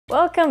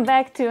Welcome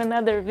back to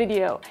another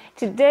video.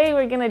 Today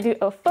we're gonna do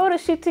a photo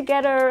shoot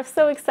together.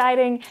 So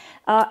exciting.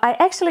 I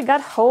actually got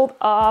hold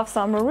of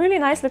some really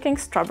nice looking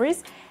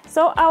strawberries.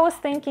 So I was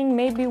thinking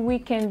maybe we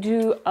can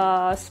do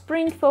a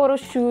spring photo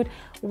shoot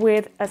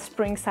with a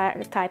spring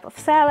type of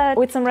salad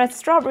with some red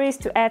strawberries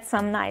to add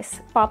some nice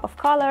pop of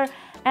color.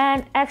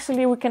 And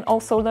actually we can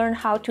also learn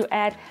how to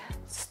add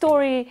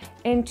story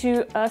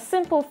into a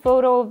simple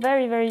photo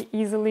very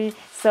easily.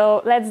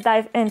 So let's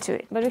dive into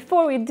it. But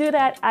before we do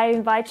that, I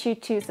invite you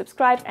to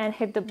subscribe and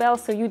hit the bell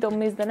so you don't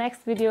miss the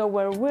next video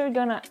where we're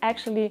gonna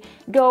actually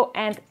go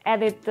and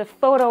edit the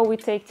photo we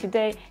take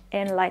today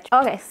in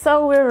Lightroom. Okay,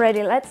 so we're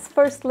ready. Let's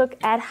first look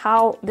at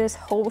how this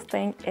whole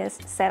thing is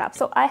set up.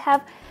 So I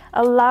have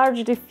a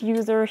large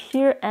diffuser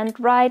here, and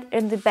right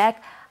in the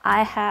back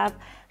I have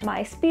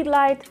my speed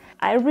light.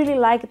 I really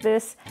like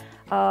this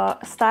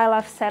style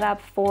of setup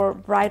for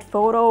bright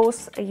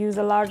photos. I use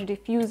a large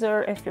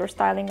diffuser if you're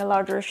styling a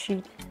larger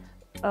shoot.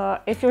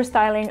 If you're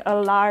styling a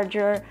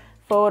larger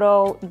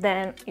photo,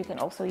 then you can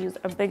also use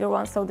a bigger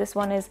one. So this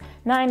one is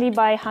 90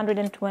 by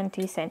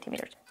 120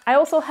 centimeters. I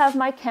also have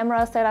my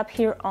camera set up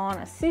here on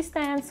a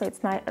C-stand, so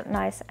it's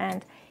nice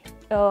and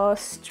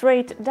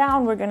straight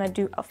down. We're gonna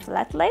do a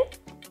flat lay.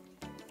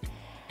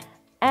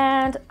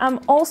 And I'm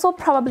also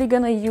probably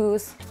gonna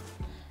use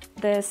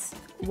this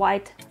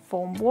white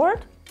foam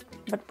board,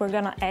 but we're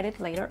gonna add it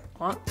later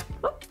on.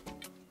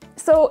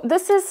 So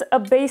this is a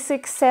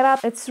basic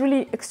setup. It's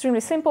really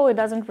extremely simple. It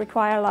doesn't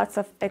require lots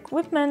of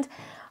equipment.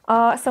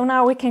 So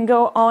now we can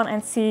go on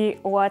and see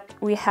what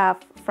we have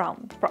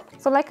from the prop.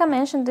 So like I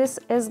mentioned, this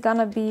is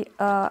gonna be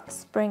a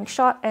spring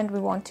shot and we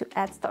want to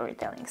add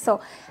storytelling.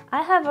 So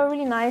I have a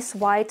really nice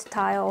white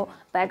tile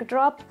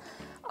backdrop.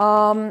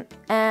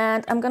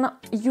 And I'm gonna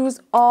use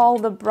all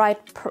the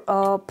bright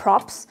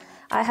props.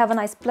 I have a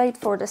nice plate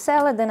for the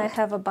salad, then I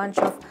have a bunch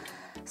of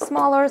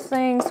smaller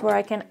things where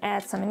I can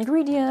add some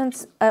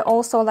ingredients. I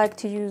also like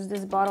to use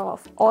this bottle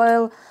of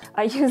oil.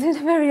 I use it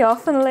very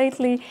often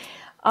lately.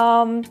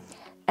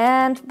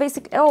 And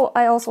basically,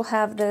 I also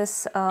have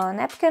this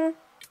napkin,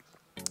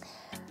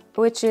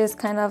 which is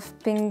kind of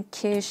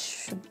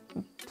pinkish,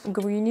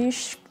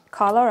 greenish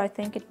color. I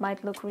think it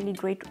might look really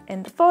great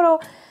in the photo.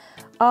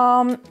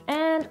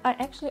 And I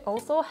actually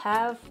also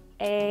have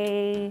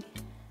a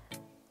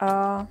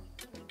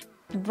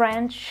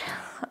branch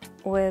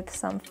with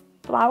some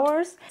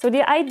flowers. So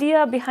the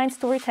idea behind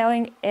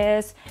storytelling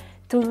is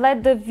to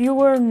let the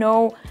viewer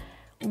know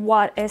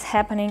what is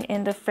happening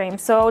in the frame.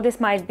 So this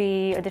might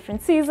be a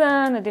different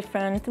season, a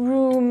different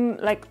room,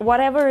 like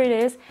whatever it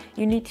is,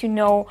 you need to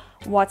know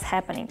what's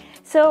happening.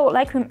 So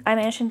like I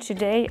mentioned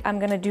today, I'm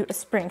gonna do a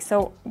spring.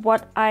 So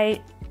what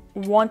I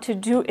want to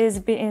do is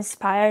be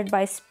inspired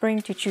by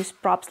spring to choose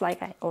props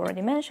like I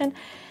already mentioned.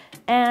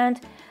 And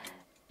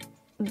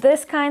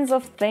this kinds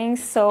of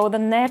things, so the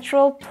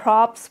natural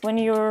props when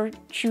you're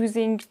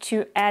choosing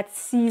to add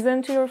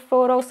season to your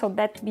photo, so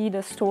that be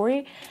the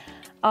story,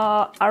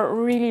 are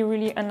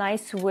really a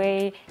nice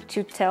way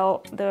to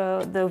tell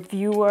the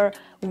viewer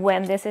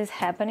when this is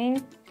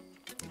happening.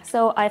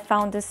 So I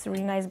found this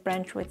really nice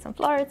branch with some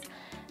flowers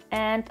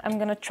and I'm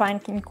gonna try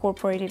and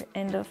incorporate it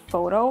in the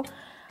photo.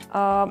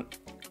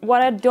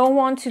 What I don't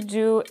want to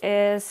do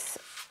is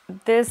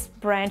this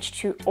branch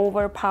to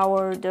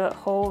overpower the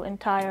whole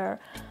entire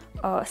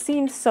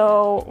scene,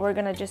 so we're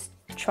gonna just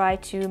try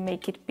to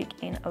make it peek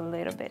in a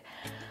little bit.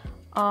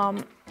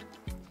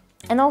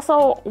 And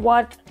also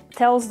what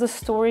tells the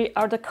story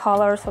are the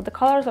colors. So the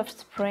colors of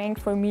spring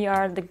for me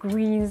are the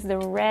greens, the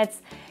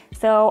reds,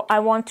 so I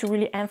want to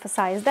really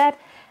emphasize that,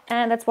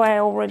 and that's why I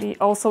already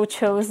also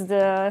chose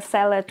the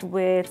salad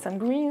with some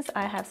greens.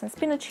 I have some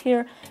spinach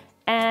here,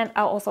 and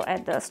I'll also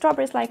add the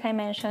strawberries like I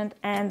mentioned,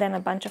 and then a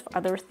bunch of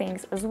other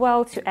things as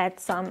well to add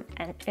some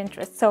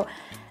interest. So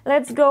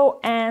let's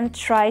go and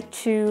try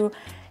to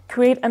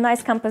create a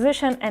nice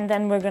composition, and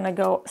then we're gonna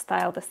go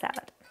style the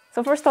salad.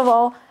 So first of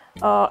all,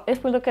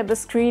 if we look at the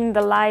screen,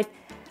 the light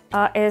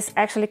is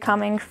actually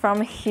coming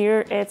from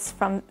here. It's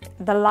from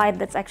the light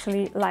that's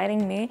actually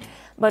lighting me,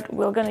 but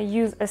we're gonna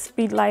use a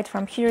speed light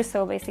from here,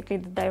 so basically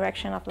the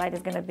direction of light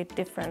is gonna be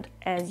different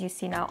as you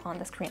see now on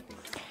the screen.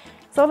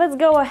 So let's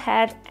go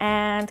ahead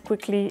and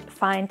quickly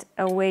find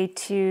a way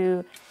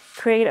to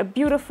create a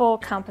beautiful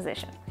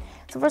composition.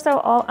 So first of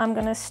all, I'm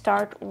gonna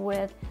start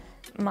with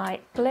my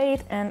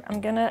plate and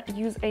I'm gonna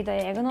use a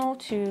diagonal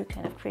to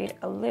kind of create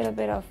a little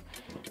bit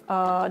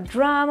of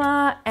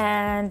drama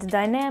and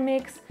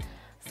dynamics.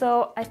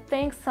 So I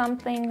think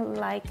something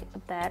like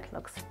that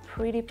looks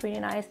pretty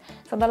nice.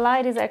 So the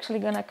light is actually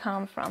gonna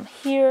come from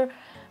here.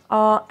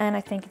 And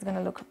I think it's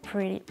gonna look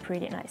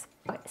pretty nice.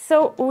 Okay,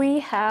 so we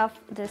have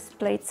this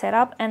plate set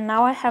up, and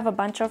now I have a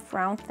bunch of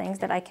round things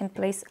that I can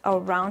place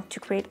around to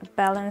create a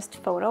balanced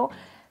photo.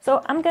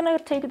 So I'm gonna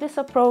take this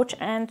approach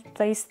and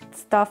place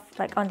stuff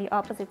like on the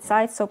opposite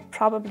side. So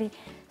probably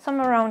some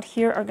around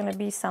here are gonna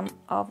be some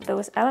of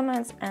those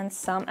elements, and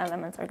some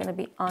elements are gonna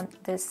be on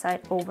this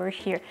side over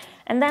here.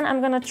 And then I'm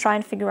gonna try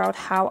and figure out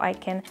how I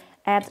can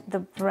add the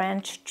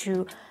branch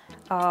to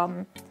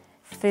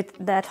fit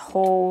that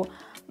whole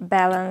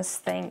balance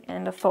thing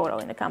in the photo,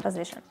 in the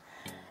composition.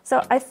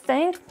 So I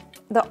think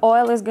the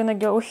oil is gonna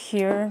go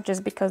here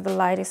just because the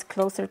light is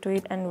closer to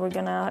it, and we're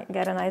gonna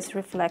get a nice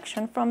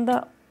reflection from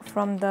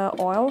the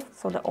oil,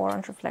 so the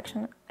orange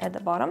reflection at the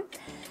bottom.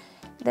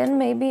 Then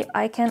maybe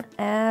I can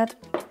add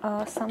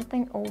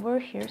something over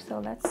here. So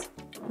let's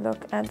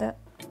look at the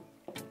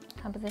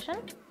composition.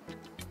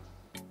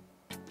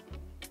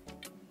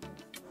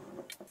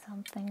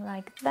 Something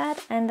like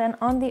that. And then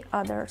on the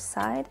other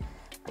side,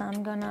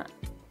 I'm gonna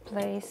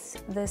place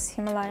this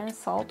Himalayan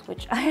salt,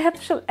 which I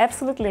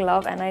absolutely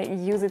love, and I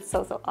use it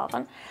so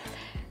often.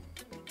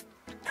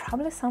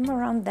 Probably somewhere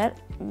around that.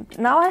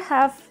 Now I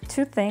have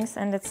two things,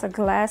 and it's a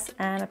glass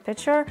and a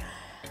pitcher.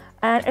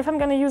 And if I'm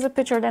gonna use a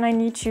pitcher, then I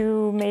need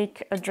to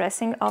make a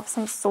dressing of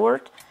some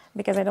sort,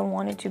 because I don't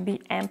want it to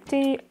be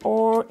empty.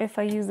 Or if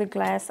I use the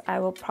glass, I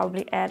will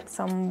probably add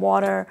some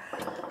water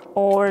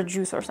or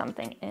juice or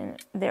something in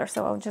there.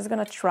 So I'm just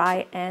gonna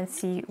try and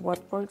see what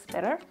works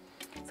better.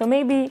 So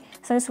maybe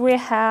since we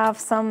have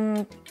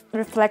some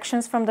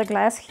reflections from the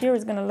glass here,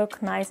 it's gonna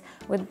look nice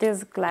with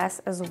this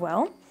glass as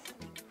well.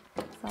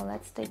 So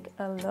let's take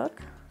a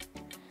look.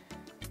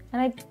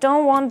 And I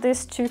don't want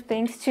these two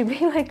things to be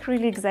like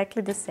really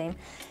exactly the same.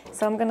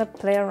 So I'm gonna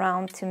play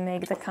around to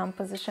make the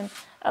composition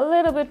a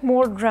little bit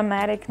more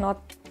dramatic, not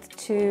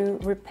too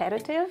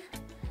repetitive.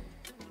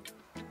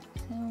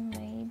 So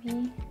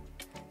maybe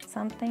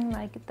something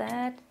like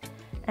that.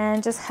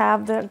 And just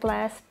have the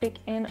glass peek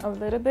in a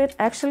little bit.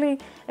 Actually,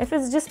 if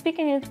it's just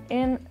peeking it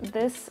in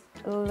this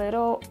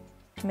little,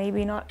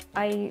 maybe not,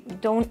 I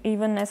don't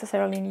even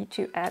necessarily need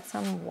to add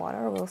some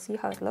water. We'll see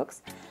how it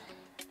looks.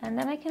 And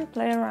then I can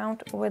play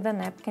around with a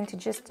napkin to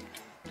just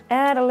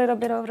add a little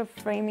bit of the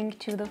framing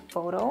to the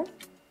photo.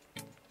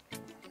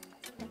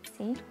 Let's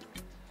see.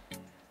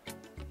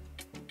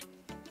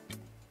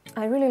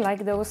 I really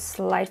like those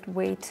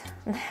lightweight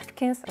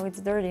napkins. Oh,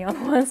 it's dirty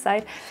on one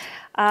side.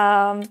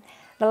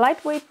 The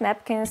lightweight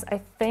napkins, I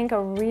think,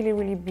 are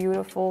really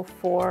beautiful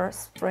for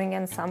spring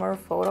and summer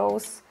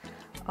photos.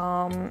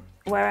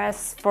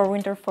 Whereas for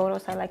winter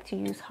photos, I like to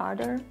use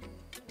harder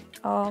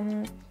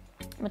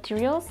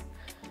materials.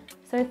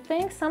 So I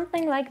think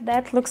something like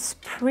that looks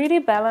pretty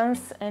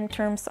balanced in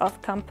terms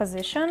of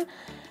composition.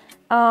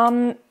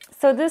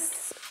 So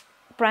this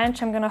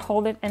branch, I'm gonna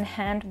hold it in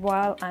hand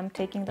while I'm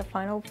taking the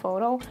final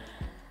photo.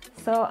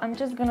 So I'm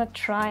just gonna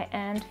try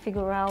and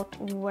figure out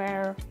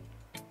where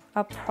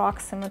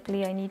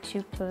approximately I need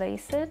to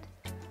place it.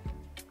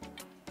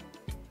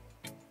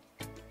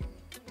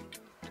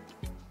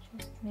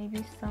 Just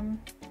maybe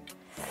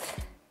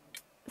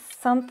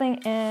something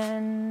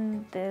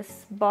in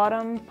this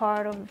bottom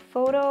part of the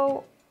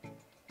photo,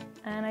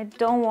 and I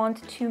don't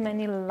want too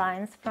many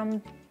lines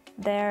from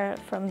there,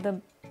 from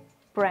the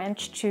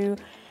branch, to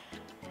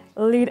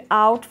lead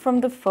out from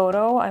the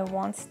photo. I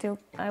want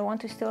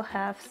to still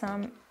have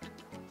some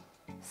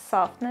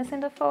softness in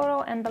the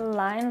photo, and the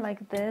line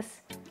like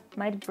this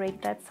might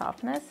break that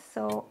softness.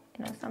 So,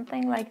 you know,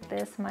 something like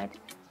this might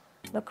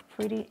look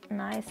pretty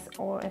nice,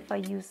 or if I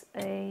use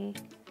a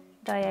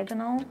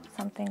diagonal,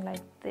 something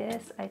like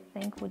this, I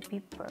think would be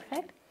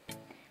perfect.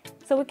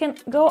 So we can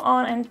go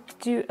on and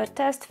do a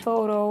test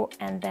photo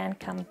and then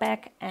come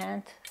back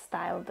and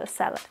style the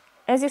salad.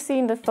 As you see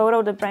in the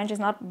photo, the branch is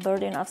not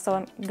blurred enough, so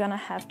I'm gonna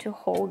have to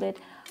hold it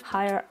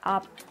higher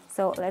up.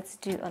 So let's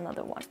do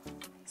another one.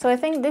 So I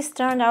think this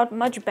turned out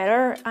much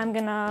better. I'm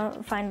gonna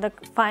find the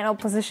final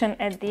position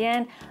at the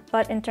end,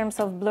 but in terms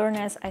of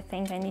blurriness, I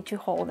think I need to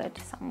hold it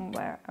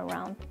somewhere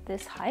around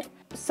this height.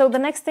 So the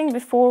next thing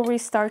before we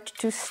start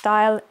to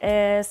style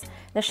is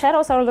the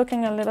shadows are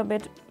looking a little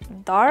bit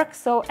dark.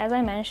 So as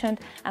I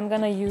mentioned, I'm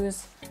gonna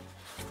use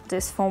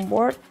this foam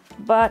board,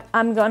 but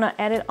I'm gonna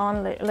add it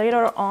on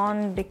later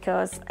on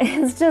because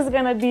it's just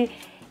gonna be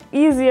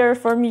easier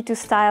for me to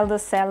style the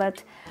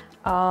salad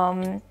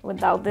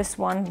without this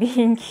one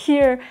being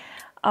here.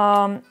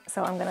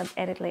 So I'm gonna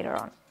add it later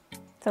on.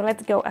 So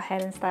let's go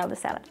ahead and style the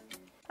salad.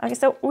 Okay,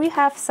 so we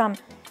have some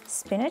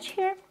spinach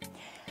here.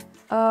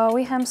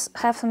 We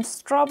have some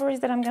strawberries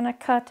that I'm gonna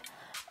cut.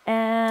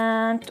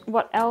 And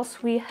what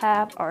else we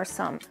have are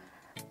some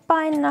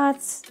pine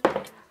nuts.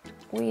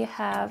 We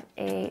have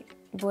a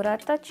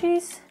burrata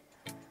cheese.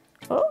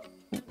 Oh,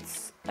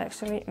 it's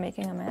actually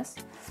making a mess.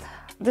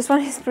 This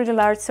one is pretty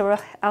large, so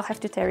I'll have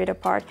to tear it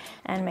apart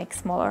and make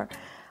smaller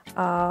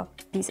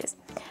pieces.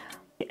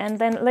 And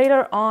then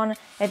later on,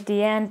 at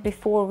the end,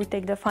 before we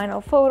take the final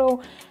photo,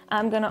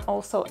 I'm gonna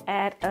also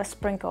add a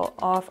sprinkle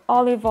of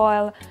olive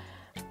oil,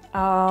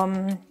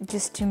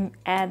 just to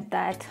add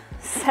that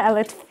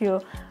salad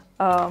feel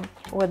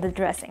with the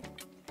dressing.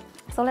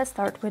 So let's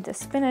start with the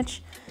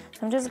spinach. So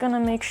I'm just gonna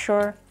make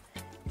sure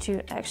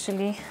to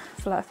actually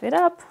fluff it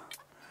up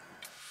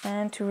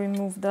and to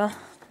remove the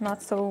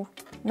not so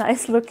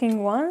nice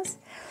looking ones,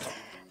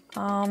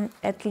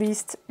 at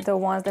least the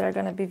ones that are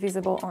going to be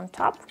visible on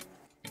top.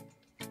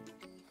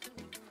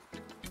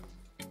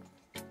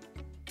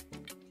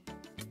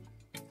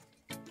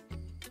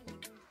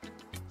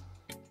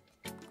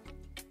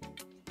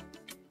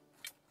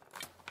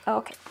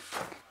 Okay,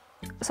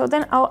 so So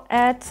then I'll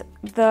add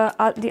the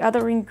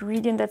other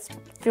ingredient that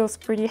feels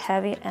pretty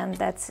heavy, and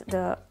that's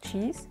the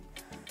cheese.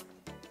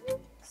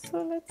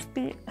 So let's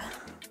be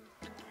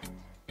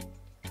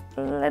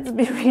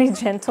really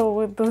gentle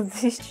with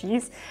this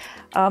cheese.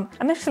 I'm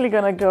actually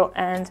gonna go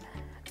and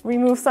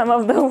remove some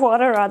of the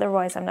water,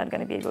 otherwise I'm not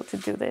gonna be able to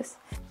do this.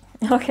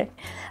 Okay,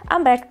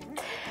 I'm back.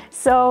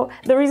 So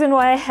the reason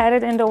why I had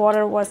it in the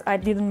water was I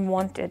didn't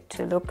want it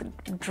to look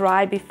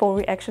dry before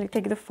we actually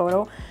take the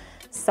photo.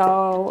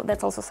 So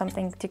that's also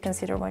something to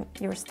consider when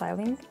you're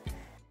styling.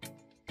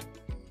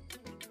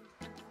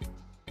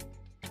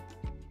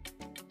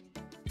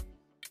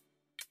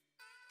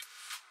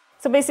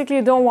 So basically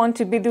you don't want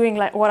to be doing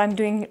like what I'm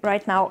doing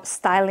right now,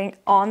 styling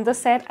on the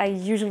set. I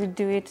usually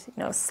do it,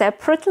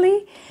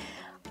 separately.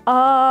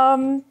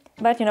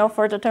 But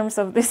for the terms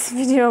of this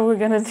video, we're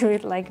gonna do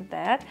it like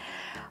that.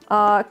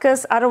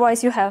 Because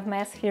otherwise you have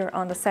mess here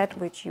on the set,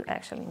 which you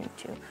actually need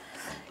to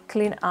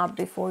clean up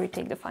before you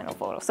take the final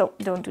photo. So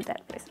don't do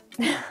that, please.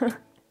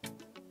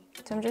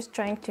 So I'm just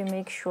trying to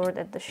make sure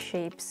that the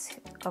shapes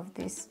of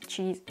this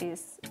cheese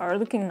are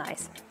looking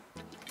nice.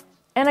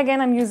 And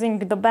again, I'm using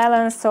the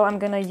balance, so I'm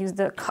gonna use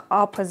the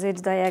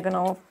opposite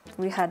diagonal.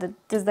 We had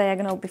this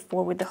diagonal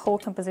before with the whole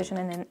composition,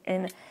 and then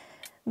in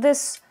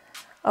this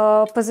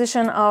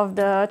position of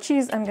the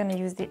cheese, I'm gonna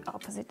use the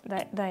opposite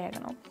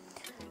diagonal.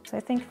 So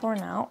I think for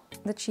now,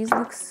 the cheese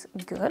looks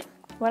good.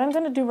 What I'm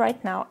gonna do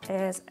right now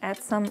is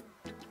add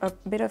a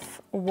bit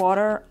of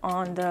water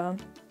on the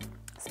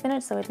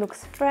spinach so it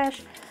looks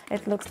fresh,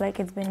 it looks like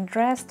it's been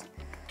dressed,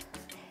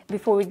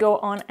 before we go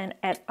on and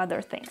add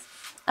other things.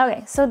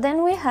 Okay, so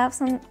then we have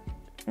some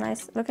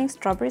nice looking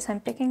strawberries.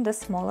 I'm picking the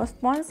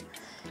smallest ones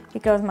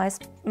because my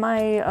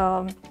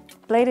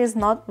plate is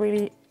not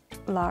really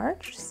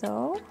large,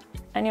 so...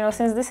 And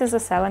since this is a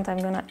salad, I'm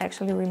gonna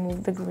actually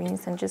remove the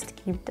greens and just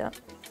keep the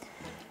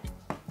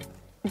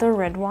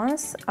red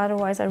ones.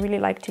 Otherwise, I really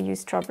like to use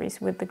strawberries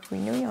with the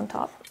greenery on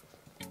top.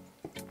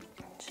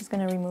 Just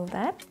gonna remove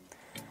that.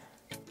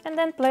 And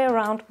then play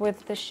around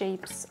with the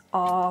shapes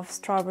of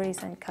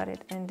strawberries and cut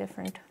it in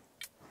different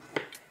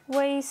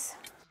ways.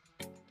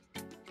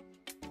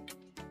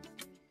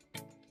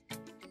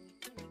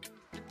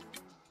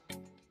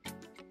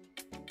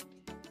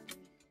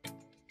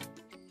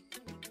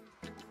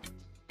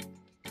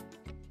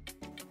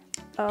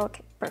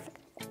 Okay, perfect.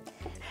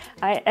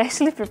 I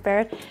actually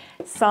prepared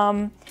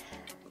some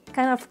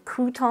kind of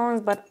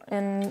croutons, but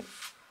in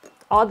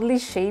oddly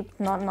shaped,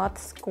 not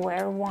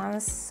square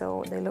ones,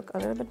 so they look a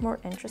little bit more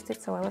interesting.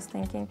 So I was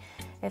thinking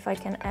if I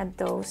can add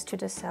those to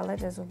the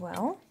salad as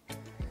well.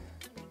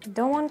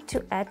 Don't want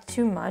to add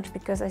too much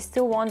because I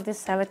still want this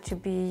salad to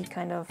be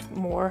kind of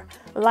more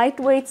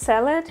lightweight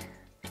salad.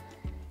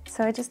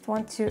 So I just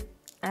want to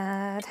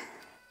add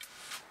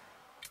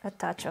a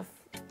touch of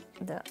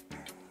the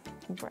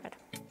bread.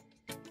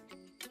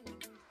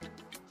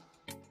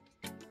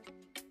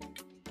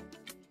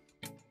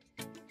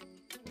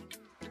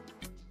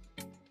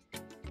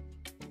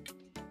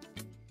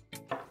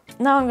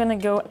 Now I'm gonna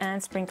go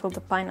and sprinkle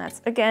the pine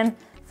nuts again,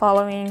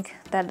 following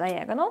that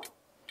diagonal.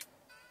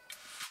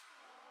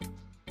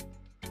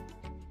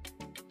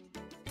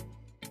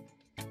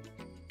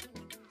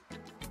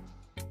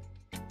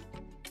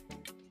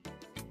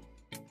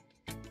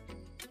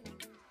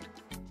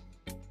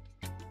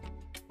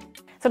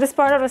 So this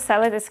part of the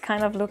salad is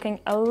kind of looking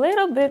a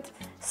little bit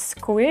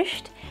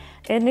squished.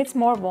 It needs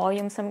more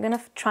volume, so I'm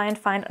gonna try and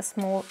find a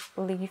small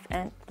leaf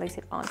and place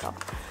it on top.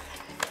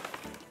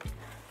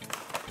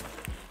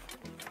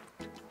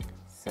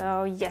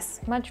 So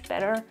yes, much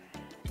better.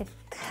 It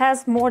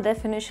has more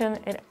definition.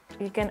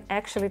 You can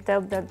actually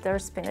tell that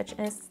there's spinach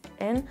is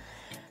in.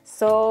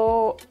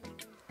 So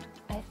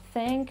I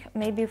think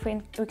maybe if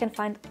we can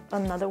find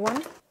another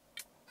one.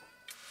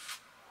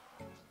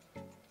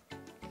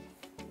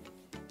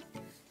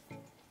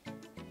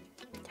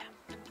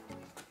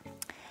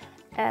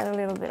 Add a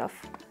little bit of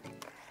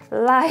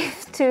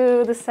life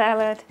to the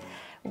salad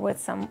with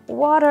some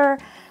water.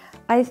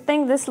 I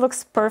think this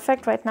looks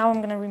perfect. Right now I'm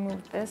gonna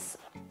remove this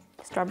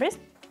strawberries.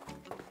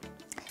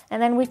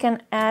 And then we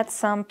can add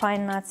some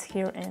pine nuts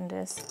here in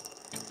this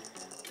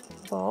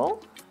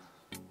bowl.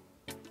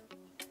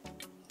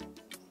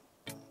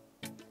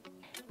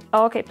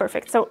 Okay,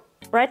 perfect. So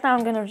right now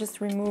I'm gonna just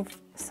remove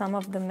some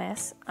of the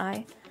mess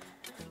I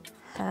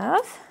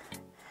have.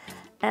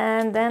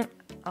 And then,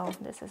 oh,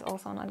 this is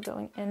also not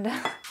going in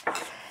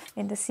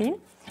the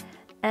scene.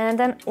 And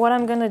then what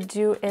I'm gonna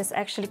do is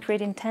actually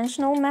create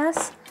intentional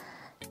mess.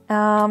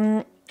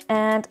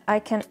 And I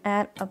can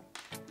add a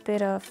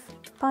bit of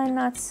pine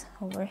nuts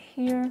over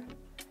here.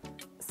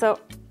 So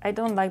I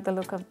don't like the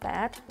look of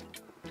that.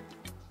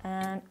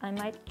 And I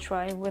might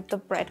try with the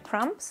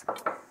breadcrumbs.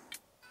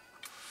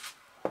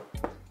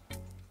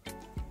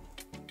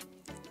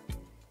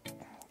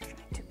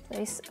 Try to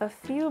place a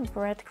few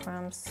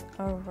breadcrumbs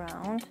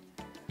around.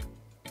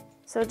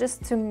 So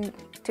just to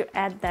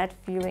add that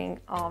feeling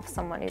of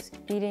someone is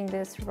eating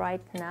this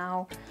right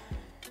now.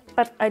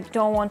 But I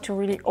don't want to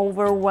really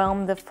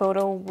overwhelm the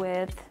photo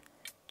with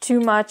too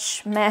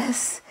much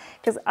mess,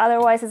 because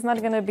otherwise it's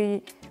not gonna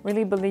be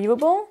really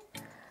believable,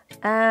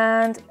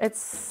 and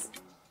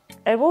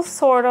it will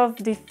sort of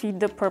defeat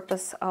the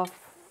purpose of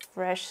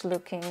fresh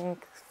looking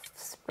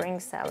spring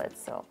salad.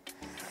 So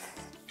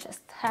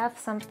just have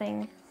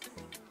something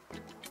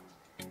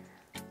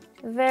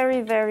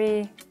very,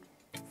 very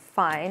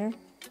fine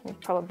will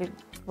probably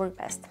work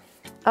best.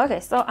 Okay,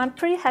 so I'm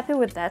pretty happy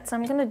with that. So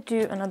I'm gonna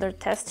do another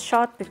test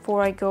shot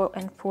before I go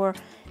and pour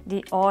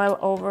the oil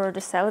over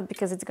the salad,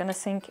 because it's gonna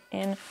sink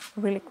in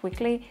really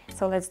quickly.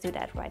 So let's do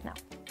that right now.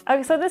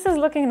 Okay, so this is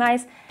looking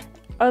nice.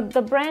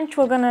 The branch,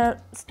 we're gonna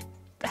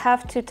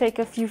have to take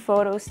a few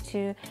photos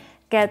to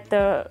get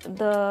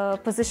the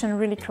position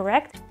really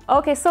correct.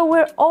 Okay, so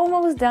we're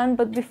almost done,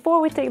 but before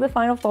we take the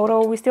final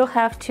photo, we still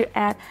have to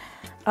add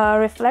a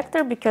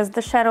reflector because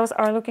the shadows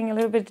are looking a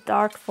little bit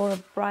dark for a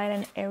bright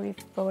and airy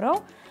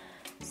photo.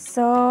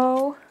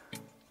 So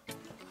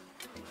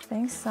I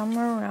think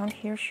somewhere around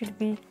here should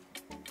be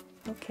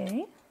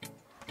okay.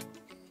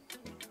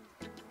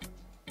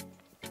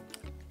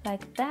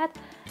 Like that.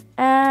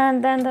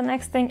 And then the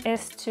next thing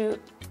is to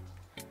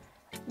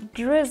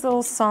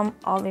drizzle some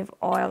olive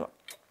oil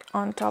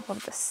on top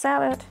of the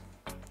salad.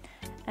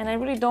 And I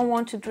really don't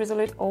want to drizzle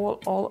it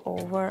all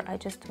over. I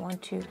just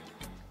want to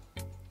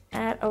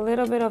add a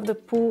little bit of the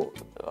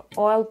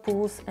oil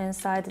pools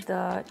inside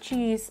the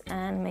cheese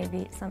and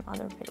maybe some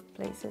other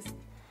places.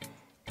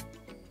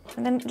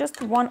 And then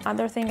just one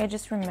other thing I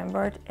just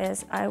remembered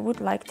is I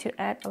would like to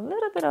add a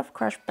little bit of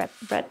crushed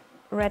pepper.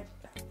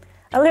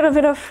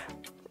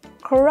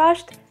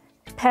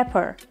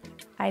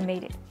 I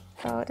made it.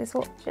 So this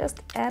will just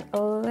add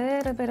a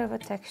little bit of a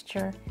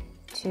texture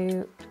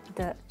to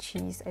the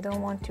cheese. I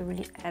don't want to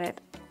really add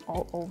it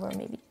all over,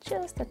 maybe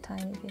just a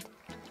tiny bit.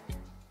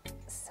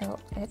 So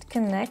it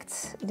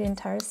connects the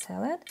entire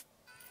salad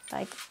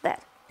like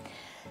that.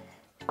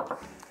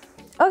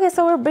 Okay,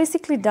 so we're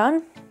basically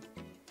done.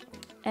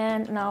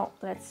 And now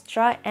let's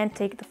try and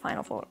take the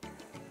final photo.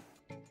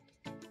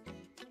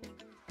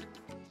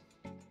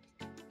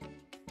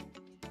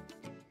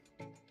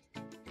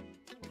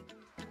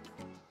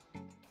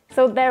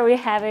 So there we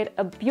have it,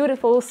 a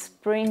beautiful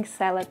spring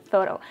salad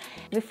photo.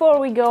 Before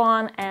we go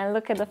on and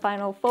look at the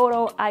final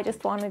photo, I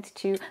just wanted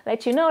to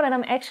let you know that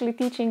I'm actually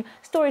teaching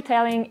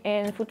storytelling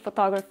in food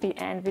photography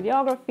and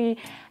videography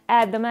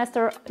at the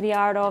Master the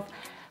Art of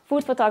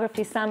Food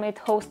Photography Summit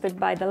hosted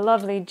by the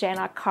lovely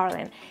Jenna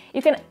Carlin.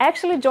 You can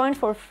actually join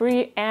for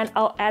free, and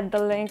I'll add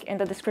the link in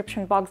the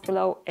description box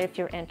below if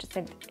you're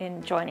interested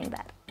in joining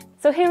that.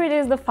 So here it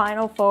is, the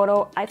final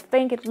photo. I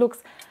think it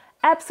looks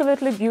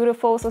absolutely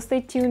beautiful, so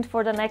stay tuned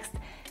for the next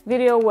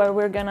video where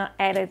we're gonna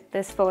edit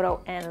this photo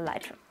in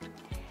Lightroom.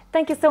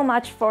 Thank you so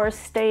much for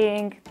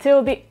staying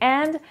till the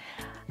end,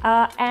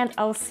 and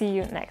I'll see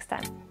you next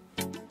time.